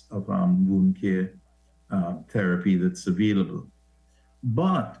kinds of wound care therapy that's available.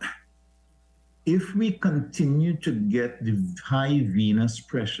 But if we continue to get the high venous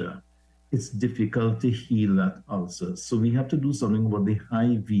pressure, it's difficult to heal that ulcer. So we have to do something about the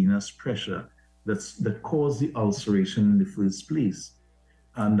high venous pressure that caused the ulceration in the first place.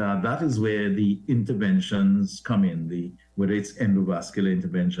 And that is where the interventions come in, whether it's endovascular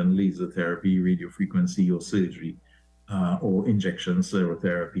intervention, laser therapy, radiofrequency, or surgery, or injection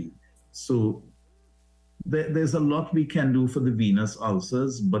serotherapy. So there's a lot we can do for the venous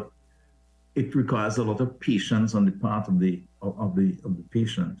ulcers, but it requires a lot of patience on the part of the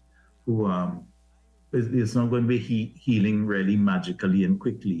patient, who it's not going to be healing really magically and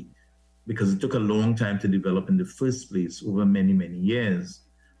quickly, because it took a long time to develop in the first place, over many, many years.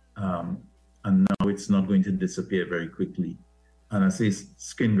 And now it's not going to disappear very quickly. And I say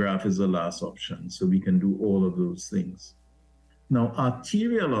skin graft is the last option, so we can do all of those things. Now,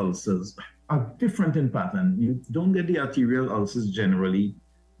 arterial ulcers are different in pattern. You don't get the arterial ulcers generally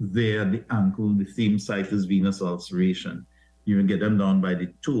there, the ankle, the same site as venous ulceration. You will get them down by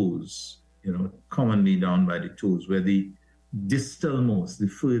the toes, commonly down by the toes, where the distalmost, the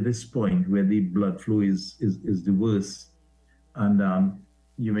furthest point where the blood flow is the worst. And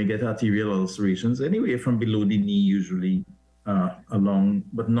you may get arterial ulcerations anywhere from below the knee, usually along,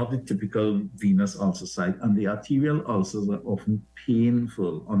 but not the typical venous ulcer site. And the arterial ulcers are often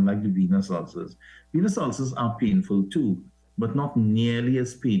painful, unlike the venous ulcers. Venous ulcers are painful too, but not nearly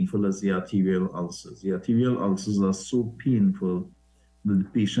as painful as the arterial ulcers. The arterial ulcers are so painful that the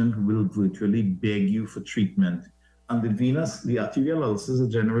patient will virtually beg you for treatment. And the arterial ulcers are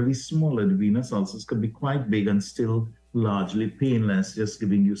generally smaller. The venous ulcers can be quite big and still largely painless, just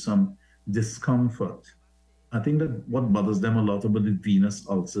giving you some discomfort. I think that what bothers them a lot about the venous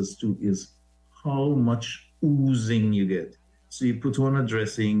ulcers too is how much oozing you get. So you put on a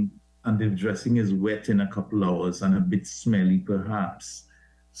dressing, and the dressing is wet in a couple hours and a bit smelly perhaps.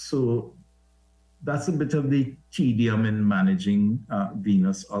 So that's a bit of the tedium in managing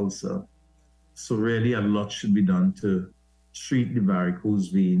venous ulcer. So really a lot should be done to treat the varicose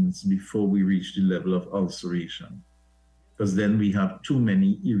veins before we reach the level of ulceration, because then we have too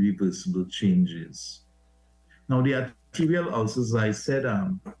many irreversible changes. Now, the arterial ulcers, as I said,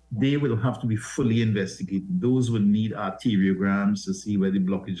 they will have to be fully investigated. Those would need arteriograms to see where the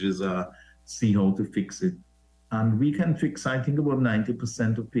blockages are, see how to fix it. And we can fix, I think about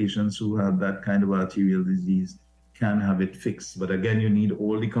 90% of patients who have that kind of arterial disease can have it fixed. But again, you need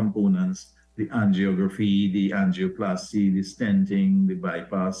all the components, the angiography, the angioplasty, the stenting, the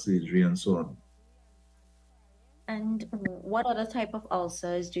bypass surgery, and so on. And what other type of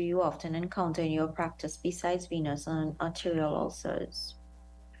ulcers do you often encounter in your practice besides venous and arterial ulcers?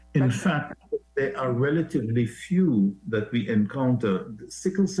 In fact, there are relatively few that we encounter.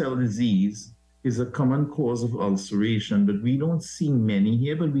 Sickle cell disease is a common cause of ulceration, but we don't see many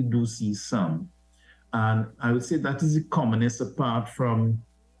here, but we do see some. And I would say that is the commonest apart from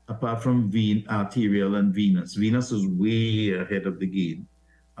arterial and venous. Venous is way ahead of the game.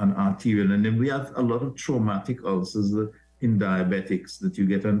 And arterial, and then we have a lot of traumatic ulcers in diabetics, that you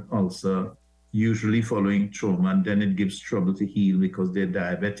get an ulcer usually following trauma, and then it gives trouble to heal because they're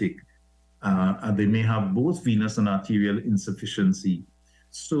diabetic, and they may have both venous and arterial insufficiency.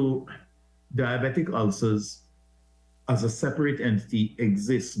 So diabetic ulcers as a separate entity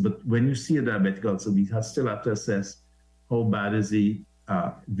exists, but when you see a diabetic ulcer, we still have to assess how bad is the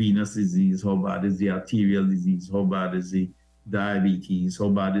venous disease, how bad is the arterial disease, how bad is the diabetes, how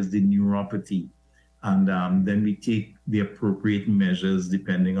bad is the neuropathy, and then we take the appropriate measures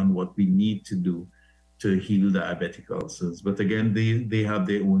depending on what we need to do to heal diabetic ulcers. But again, they have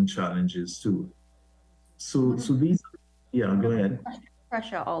their own challenges too. So these, yeah, go ahead.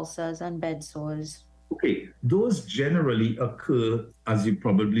 Pressure ulcers and bed sores. Okay, those generally occur, as you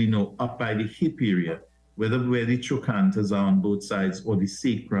probably know, up by the hip area, whether where the trochanters are on both sides or the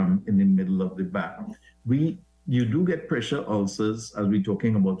sacrum in the middle of the back. You do get pressure ulcers, as we're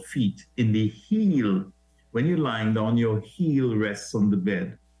talking about feet, in the heel. When you're lying down, your heel rests on the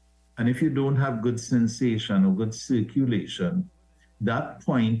bed. And if you don't have good sensation or good circulation, that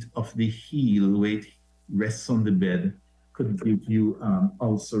point of the heel where it rests on the bed could give you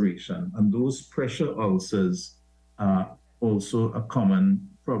ulceration. And those pressure ulcers are also a common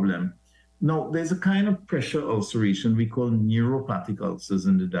problem. Now, there's a kind of pressure ulceration we call neuropathic ulcers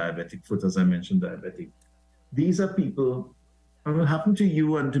in the diabetic foot, as I mentioned, diabetic. These are people, it will happen to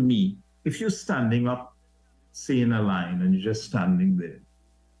you and to me. If you're standing up, say in a line, and you're just standing there,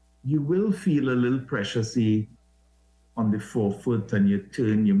 you will feel a little pressure, say, on the forefoot, and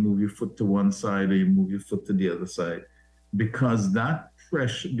you move your foot to one side or you move your foot to the other side. Because that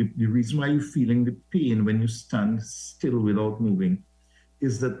pressure, the reason why you're feeling the pain when you stand still without moving,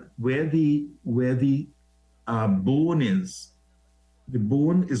 is that where the bone is, the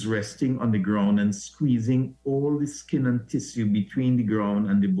bone is resting on the ground and squeezing all the skin and tissue between the ground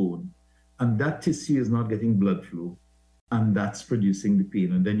and the bone. And that tissue is not getting blood flow. And that's producing the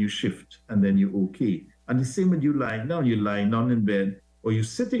pain. And then you shift and then you're okay. And the same with you lying down. You're lying down in bed or you're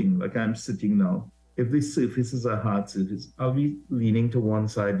sitting like I'm sitting now. If the surface is a hard surface, I'll be leaning to one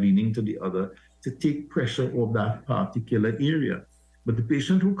side, leaning to the other to take pressure off that particular area. But the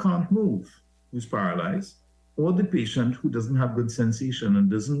patient who can't move, who's paralyzed, or the patient who doesn't have good sensation and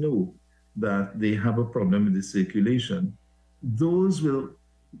doesn't know that they have a problem with the circulation, those will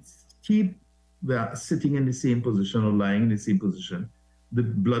keep sitting in the same position or lying in the same position. The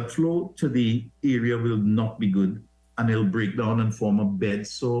blood flow to the area will not be good, and it'll break down and form a bed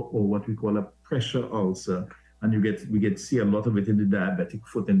sore or what we call a pressure ulcer. And we get to see a lot of it in the diabetic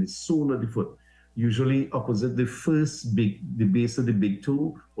foot, in the sole of the foot, usually opposite the base of the big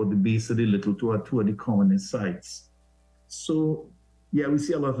toe or the base of the little toe are two of the commonest sites. So yeah, we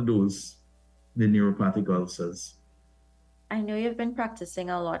see a lot of those, the neuropathic ulcers. I know you've been practicing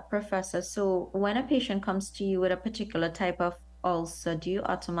a lot, Professor. So when a patient comes to you with a particular type of ulcer, do you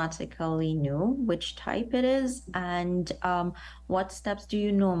automatically know which type it is? And what steps do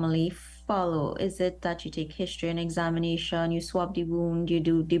you normally follow? Is it that you take history and examination, you swab the wound, you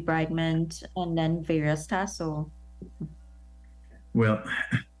do debridement, and then various tests? Or well,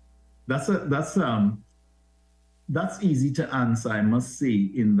 that's easy to answer, I must say,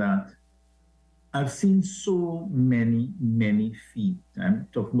 in that I've seen so many feet. I'm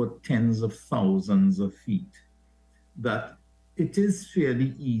talking about tens of thousands of feet, that it is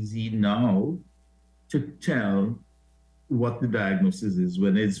fairly easy now to tell what the diagnosis is,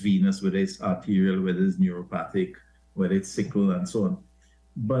 whether it's venous, whether it's arterial, whether it's neuropathic, whether it's sickle, and so on.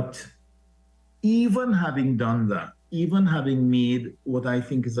 But even having done that, even having made what I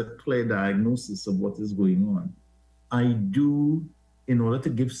think is a clear diagnosis of what is going on, I do, in order to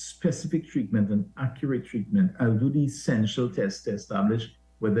give specific treatment and accurate treatment, I'll do the essential tests to establish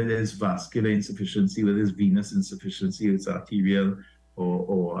whether there's vascular insufficiency, whether there's venous insufficiency, whether it's arterial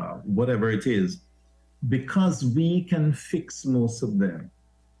or whatever it is, because we can fix most of them.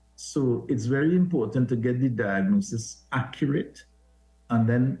 So it's very important to get the diagnosis accurate. And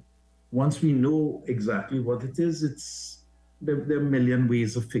then once we know exactly what it is, there are a million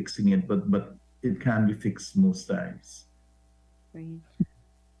ways of fixing it, but it can be fixed most times. Great.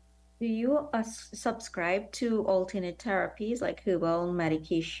 Do you subscribe to alternate therapies like herbal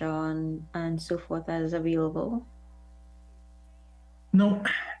medication and so forth that is available? No,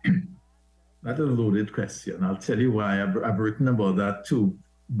 that's a loaded question. I'll tell you why. I've written about that too.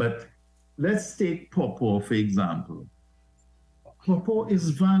 But let's take pawpaw, for example. Pawpaw is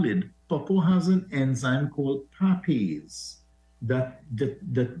valid. Pawpaw has an enzyme called papase that's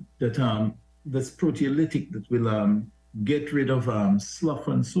proteolytic, that will get rid of slough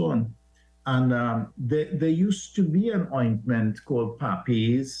and so on. And there used to be an ointment called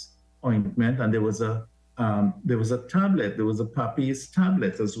papase ointment, and there was a tablet. There was a papase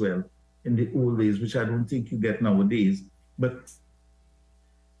tablet as well in the old days, which I don't think you get nowadays. But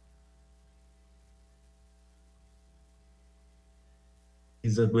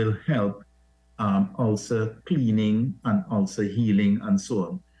that will help ulcer cleaning and ulcer healing and so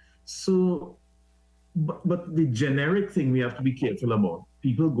on. So, but the generic thing we have to be careful about.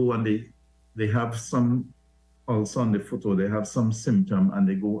 People go and they have some ulcer on the foot, or they have some symptom, and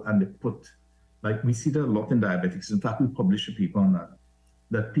they go and they put, like we see that a lot in diabetics. In fact, we publish a paper on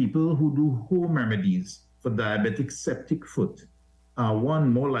that people who do home remedies for diabetic septic foot are,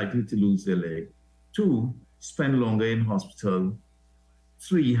 one, more likely to lose their leg, two, spend longer in hospital,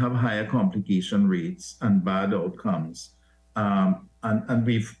 three, have higher complication rates and bad outcomes. And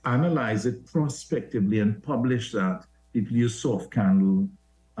we've analyzed it prospectively and published that. People use soft candle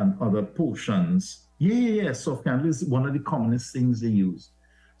and other potions. Yeah, soft candle is one of the commonest things they use.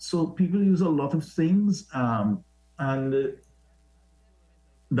 So people use a lot of things, and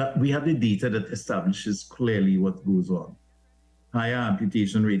that we have the data that establishes clearly what goes on. Higher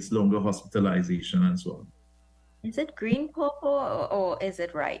amputation rates, longer hospitalization, and so on. Is it green pawpaw or is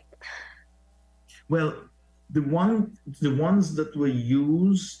it ripe? Well, the ones that were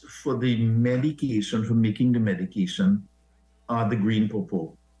used for the medication, for making the medication, are the green pawpaw.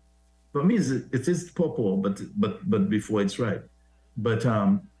 For me, it is pawpaw, but before it's ripe. But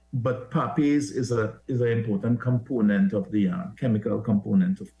papase is an important component of the chemical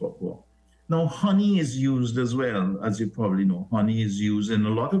component of pawpaw. Now, honey is used as well, as you probably know. Honey is used in a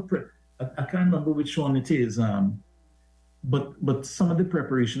lot of I can't remember which one it is, but some of the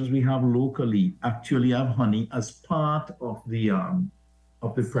preparations we have locally actually have honey as part of the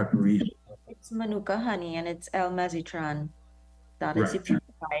of the preparation. It's Manuka honey and it's L-mesitran. That is if you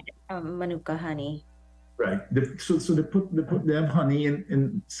provide Manuka honey. Right. So they have honey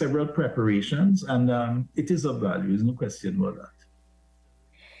in several preparations, and it is of value. There's no question about that.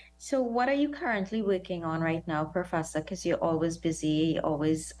 So what are you currently working on right now, Professor? Because you're always busy,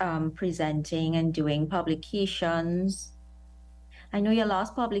 always presenting and doing publications. I know your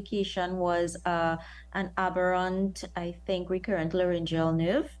last publication was an aberrant, I think, recurrent laryngeal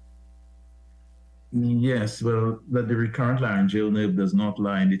nerve. Yes, well, that the recurrent laryngeal nerve does not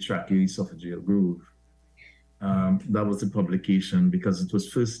lie in the tracheoesophageal groove. That was the publication because it was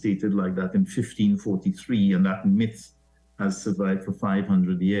first stated like that in 1543, and that myth has survived for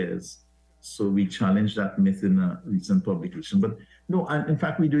 500 years. So we challenged that myth in a recent publication. But no, in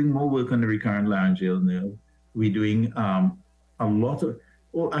fact, we're doing more work on the recurrent laryngeal nerve. We're doing a lot of,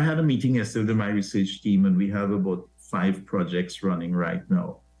 well, I had a meeting yesterday with my research team, and we have about 5 projects running right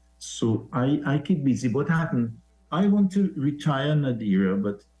now. So I keep busy. What happened? I want to retire, Nadira,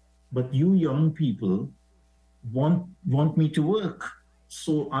 but you young people want me to work.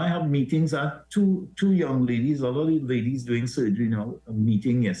 So I have meetings at two young ladies, a lot of ladies doing surgery now, a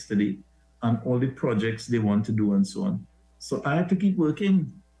meeting yesterday, and all the projects they want to do and so on. So I have to keep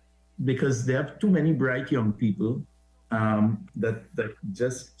working because they have too many bright young people that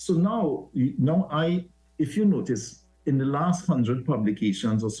just, so now if you notice, in the last 100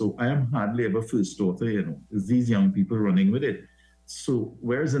 publications or so, I am hardly ever first author, it's these young people running with it. So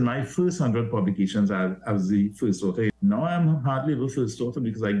whereas in my first 100 publications, I was the first author. Now I'm hardly ever first author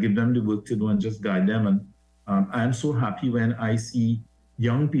because I give them the work to do and just guide them. And I'm so happy when I see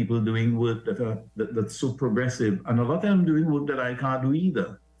young people doing work that's so progressive. And a lot of them doing work that I can't do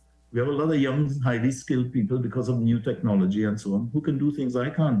either. We have a lot of young, highly skilled people because of new technology and so on who can do things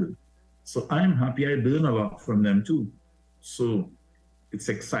I can't do. So I'm happy I learn a lot from them too. So it's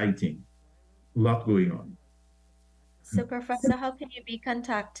exciting, a lot going on. So, Professor, how can you be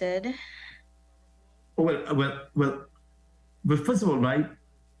contacted? Well, first of all, my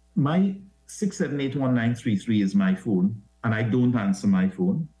 6781933 is my phone, and I don't answer my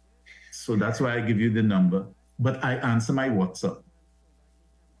phone. So that's why I give you the number. But I answer my WhatsApp.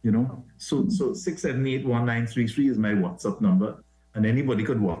 So 6781933 is my WhatsApp number, and anybody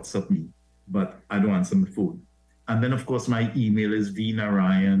could WhatsApp me, but I don't answer my phone. And then, of course, my email is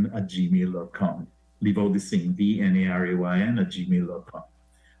vnarayan@gmail.com. Leave out the same, vnarayan@gmail.com.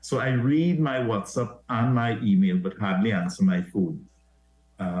 So I read my WhatsApp and my email, but hardly answer my phone.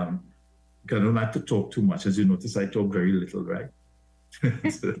 Because I don't like to talk too much. As you notice, I talk very little, right?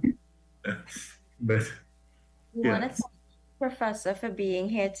 But yeah. Want to thank Professor for being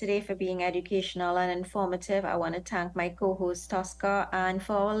here today, for being educational and informative. I want to thank my co-host Tosca, and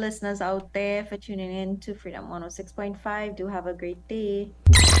for our listeners out there for tuning in to Freedom 106.5. Do have a great day.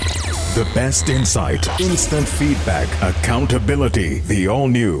 The best insight, instant feedback, accountability. The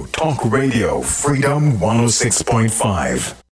all-new Talk Radio Freedom 106.5.